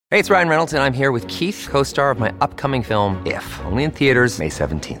Hey, it's Ryan Reynolds, and I'm here with Keith, co-star of my upcoming film, If, only in theaters May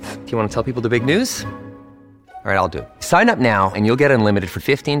 17th. Do you want to tell people the big news? All right, I'll do it. Sign up now and you'll get unlimited for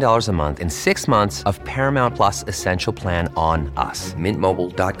 $15 a month and 6 months of Paramount Plus Essential Plan on us.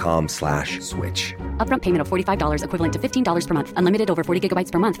 MintMobile.com/switch. Upfront payment of $45 equivalent to $15 per month. Unlimited over 40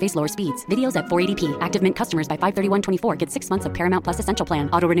 gigabytes per month. Face lower speeds. Videos at 480p. Active Mint customers by 531.24 get 6 months of Paramount Plus Essential Plan.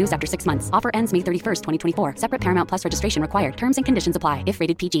 Auto renews after 6 months. Offer ends May 31st, 2024. Separate Paramount Plus registration required. Terms and conditions apply if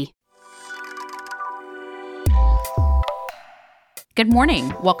rated PG. Good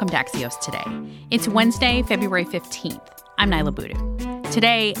morning. Welcome to Axios Today. It's Wednesday, February 15th. I'm Nyla Boodoo.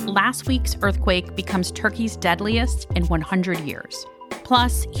 Today, last week's earthquake becomes Turkey's deadliest in 100 years.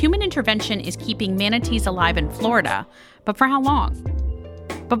 Plus, human intervention is keeping manatees alive in Florida, but for how long?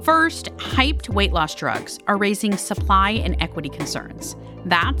 But first, hyped weight loss drugs are raising supply and equity concerns.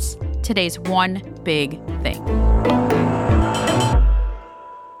 That's today's one big thing.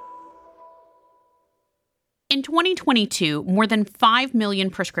 In 2022, more than 5 million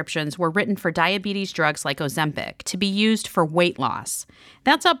prescriptions were written for diabetes drugs like Ozempic to be used for weight loss.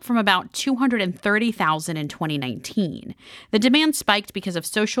 That's up from about 230,000 in 2019. The demand spiked because of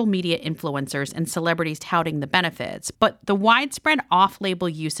social media influencers and celebrities touting the benefits, but the widespread off-label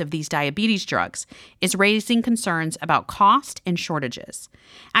use of these diabetes drugs is raising concerns about cost and shortages.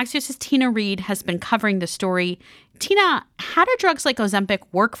 Axios' Tina Reed has been covering the story. Tina, how do drugs like Ozempic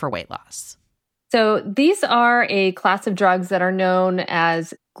work for weight loss? So these are a class of drugs that are known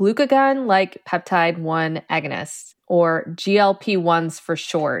as glucagon-like peptide-1 agonists, or GLP-1s for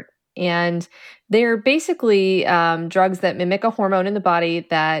short. And they're basically drugs that mimic a hormone in the body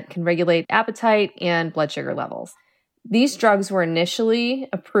that can regulate appetite and blood sugar levels. These drugs were initially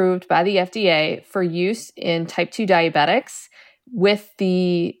approved by the FDA for use in type 2 diabetics with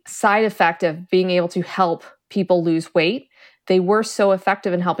the side effect of being able to help people lose weight. They were so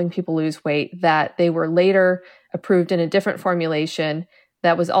effective in helping people lose weight that they were later approved in a different formulation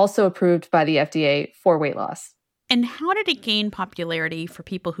that was also approved by the FDA for weight loss. And how did it gain popularity for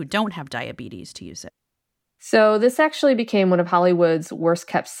people who don't have diabetes to use it? So this actually became one of Hollywood's worst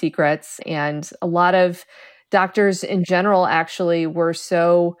kept secrets, and a lot of doctors in general actually were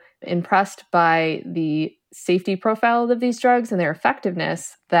so impressed by the safety profile of these drugs and their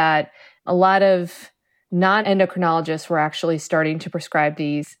effectiveness that a lot of non-endocrinologists were actually starting to prescribe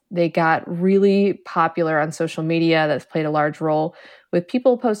these. They got really popular on social media. That's played a large role with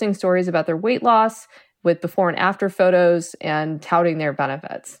people posting stories about their weight loss with before and after photos and touting their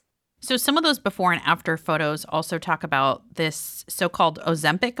benefits. So some of those before and after photos also talk about this so-called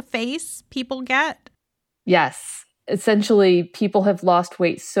Ozempic face people get? Yes. Essentially, people have lost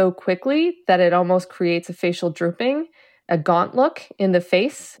weight so quickly that it almost creates a facial drooping, a gaunt look in the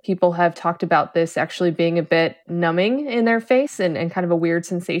face. People have talked about this actually being a bit numbing in their face and kind of a weird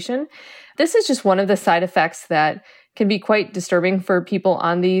sensation. This is just one of the side effects that can be quite disturbing for people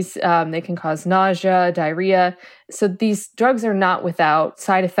on these. They can cause nausea, diarrhea. So these drugs are not without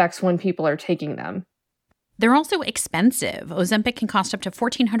side effects when people are taking them. They're also expensive. Ozempic can cost up to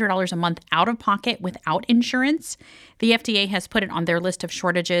 $1,400 a month out of pocket without insurance. The FDA has put it on their list of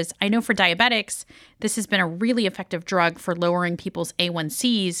shortages. I know for diabetics, this has been a really effective drug for lowering people's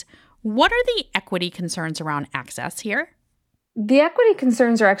A1Cs. What are the equity concerns around access here? The equity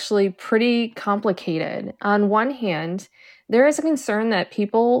concerns are actually pretty complicated. On one hand, there is a concern that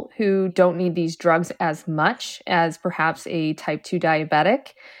people who don't need these drugs as much as perhaps a type 2 diabetic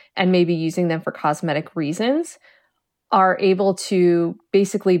and maybe using them for cosmetic reasons are able to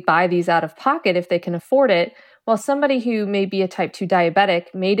basically buy these out of pocket if they can afford it, while somebody who may be a type 2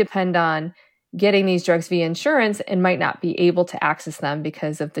 diabetic may depend on getting these drugs via insurance and might not be able to access them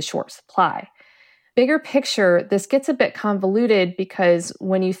because of the short supply. Bigger picture, this gets a bit convoluted because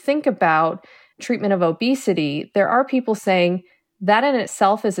when you think about treatment of obesity, there are people saying that in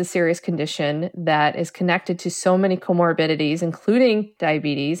itself is a serious condition that is connected to so many comorbidities, including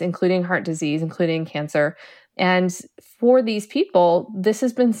diabetes, including heart disease, including cancer. And for these people, this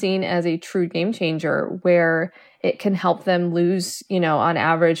has been seen as a true game changer where it can help them lose, on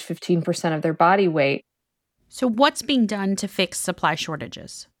average 15% of their body weight. So what's being done to fix supply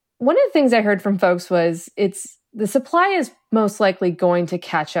shortages? One of the things I heard from folks was the supply is most likely going to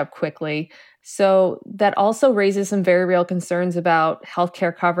catch up quickly. So that also raises some very real concerns about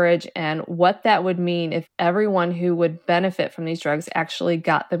healthcare coverage and what that would mean if everyone who would benefit from these drugs actually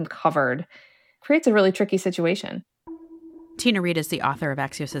got them covered. Creates a really tricky situation. Tina Reed is the author of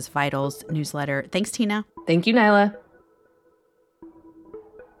Axios' Vitals newsletter. Thanks, Tina. Thank you, Nyla.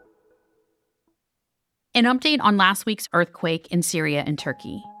 An update on last week's earthquake in Syria and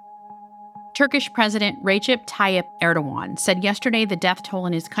Turkey. Turkish President Recep Tayyip Erdogan said yesterday the death toll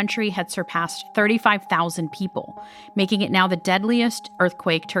in his country had surpassed 35,000 people, making it now the deadliest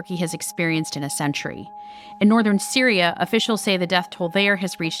earthquake Turkey has experienced in a century. In northern Syria, officials say the death toll there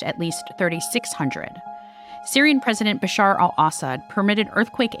has reached at least 3,600. Syrian President Bashar al-Assad permitted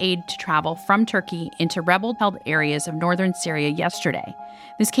earthquake aid to travel from Turkey into rebel-held areas of northern Syria yesterday.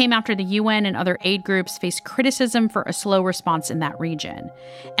 This came after the UN and other aid groups faced criticism for a slow response in that region.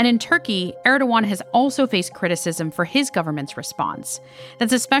 And in Turkey, Erdogan has also faced criticism for his government's response.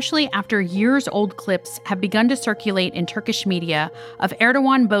 That's especially after years-old clips have begun to circulate in Turkish media of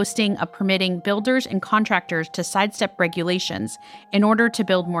Erdogan boasting of permitting builders and contractors to sidestep regulations in order to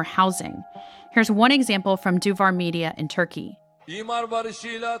build more housing. Here's one example from Duvar Media in Turkey. İmar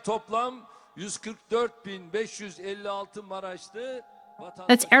barışıyla toplam 144.556 Maraşlı.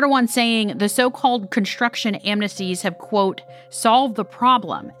 That's Erdogan saying the so-called construction amnesties have, quote, solved the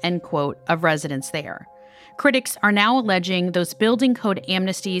problem, end quote, of residents there. Critics are now alleging those building code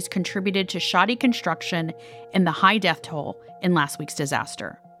amnesties contributed to shoddy construction and the high death toll in last week's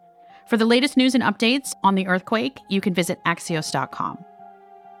disaster. For the latest news and updates on the earthquake, you can visit Axios.com.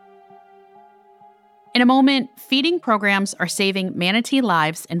 In a moment, feeding programs are saving manatee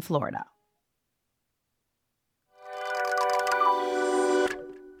lives in Florida.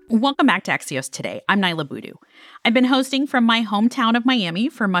 Welcome back to Axios Today. I'm Naila Boodoo. I've been hosting from my hometown of Miami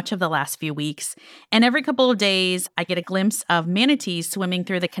for much of the last few weeks, and every couple of days, I get a glimpse of manatees swimming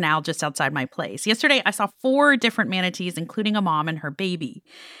through the canal just outside my place. Yesterday, I saw 4 different manatees, including a mom and her baby.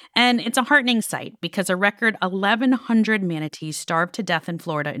 And it's a heartening sight because a record 1,100 manatees starved to death in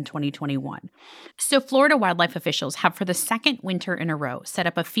Florida in 2021. So Florida wildlife officials have, for the second winter in a row, set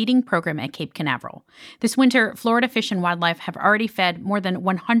up a feeding program at Cape Canaveral. This winter, Florida Fish and Wildlife have already fed more than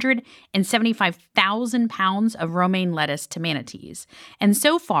 175,000 pounds of romaine lettuce to manatees. And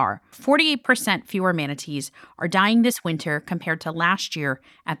so far, 48% fewer manatees are dying this winter compared to last year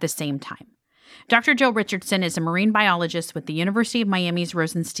at the same time. Dr. Jill Richardson is a marine biologist with the University of Miami's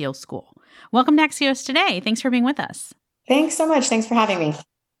Rosenstiel School. Welcome to Axios Today. Thanks for being with us. Thanks so much. Thanks for having me.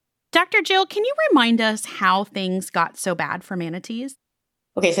 Dr. Jill, can you remind us how things got so bad for manatees?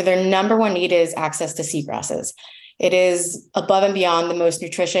 Okay, so their number one need is access to seagrasses. It is above and beyond the most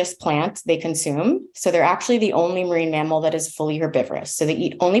nutritious plant they consume. So they're actually the only marine mammal that is fully herbivorous. So they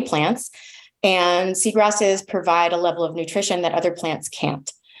eat only plants, and seagrasses provide a level of nutrition that other plants can't.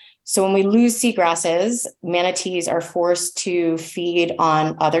 So when we lose seagrasses, manatees are forced to feed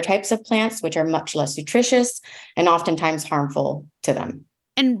on other types of plants, which are much less nutritious and oftentimes harmful to them.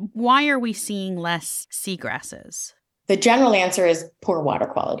 And why are we seeing less seagrasses? The general answer is poor water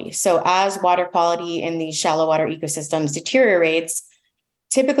quality. So as water quality in these shallow water ecosystems deteriorates,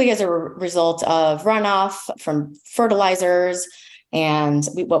 typically as a result of runoff from fertilizers and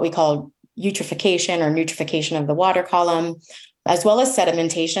what we call eutrophication or nutrification of the water column, as well as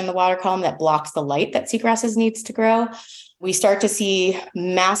sedimentation in the water column that blocks the light that seagrasses needs to grow, we start to see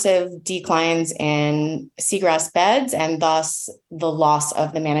massive declines in seagrass beds and thus the loss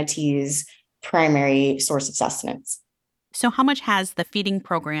of the manatee's primary source of sustenance. So how much has the feeding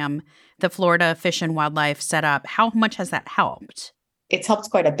program the Florida Fish and Wildlife set up, how much has that helped? It's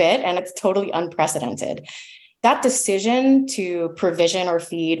helped quite a bit, and it's totally unprecedented. That decision to provision or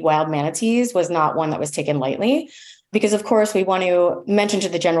feed wild manatees was not one that was taken lightly, because of course we want to mention to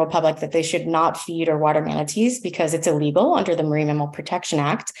the general public that they should not feed or water manatees because it's illegal under the Marine Mammal Protection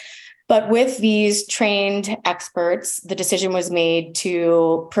Act. But with these trained experts, the decision was made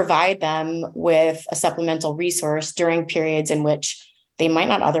to provide them with a supplemental resource during periods in which they might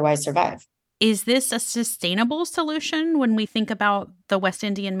not otherwise survive. Is this a sustainable solution when we think about the West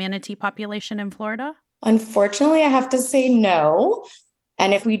Indian manatee population in Florida? Unfortunately, I have to say no.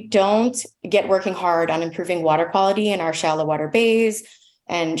 And if we don't get working hard on improving water quality in our shallow water bays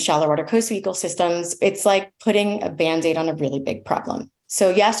and shallow water coastal ecosystems, it's like putting a Band-Aid on a really big problem. So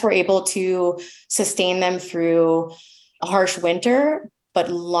yes, we're able to sustain them through a harsh winter,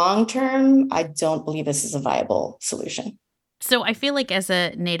 but long-term, I don't believe this is a viable solution. So I feel like as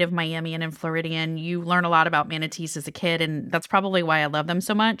a native Miamian and Floridian, you learn a lot about manatees as a kid, and that's probably why I love them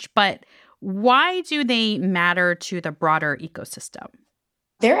so much. But why do they matter to the broader ecosystem?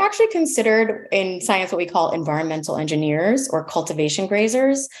 They're actually considered in science what we call environmental engineers or cultivation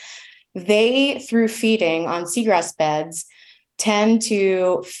grazers. They, through feeding on seagrass beds, tend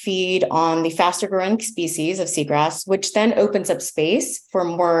to feed on the faster growing species of seagrass, which then opens up space for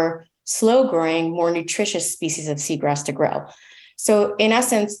more slow growing, more nutritious species of seagrass to grow. So in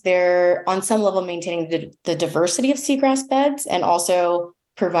essence, they're on some level maintaining the diversity of seagrass beds and also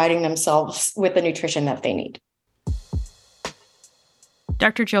providing themselves with the nutrition that they need.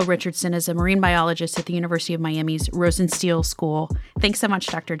 Dr. Jill Richardson is a marine biologist at the University of Miami's Rosenstiel School. Thanks so much,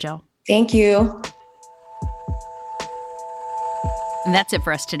 Dr. Jill. Thank you. And that's it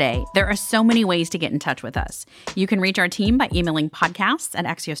for us today. There are so many ways to get in touch with us. You can reach our team by emailing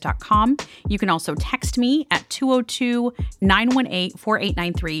podcasts@axios.com. You can also text me at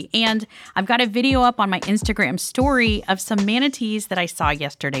 202-918-4893. And I've got a video up on my Instagram story of some manatees that I saw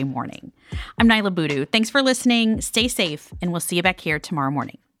yesterday morning. I'm Nyla Boodoo. Thanks for listening. Stay safe, and we'll see you back here tomorrow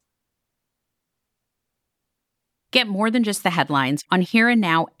morning. Get more than just the headlines on Here and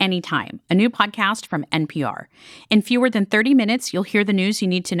Now Anytime, a new podcast from NPR. In fewer than 30 minutes, you'll hear the news you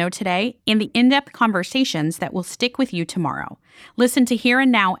need to know today and the in-depth conversations that will stick with you tomorrow. Listen to Here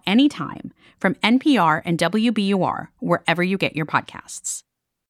and Now Anytime from NPR and WBUR, wherever you get your podcasts.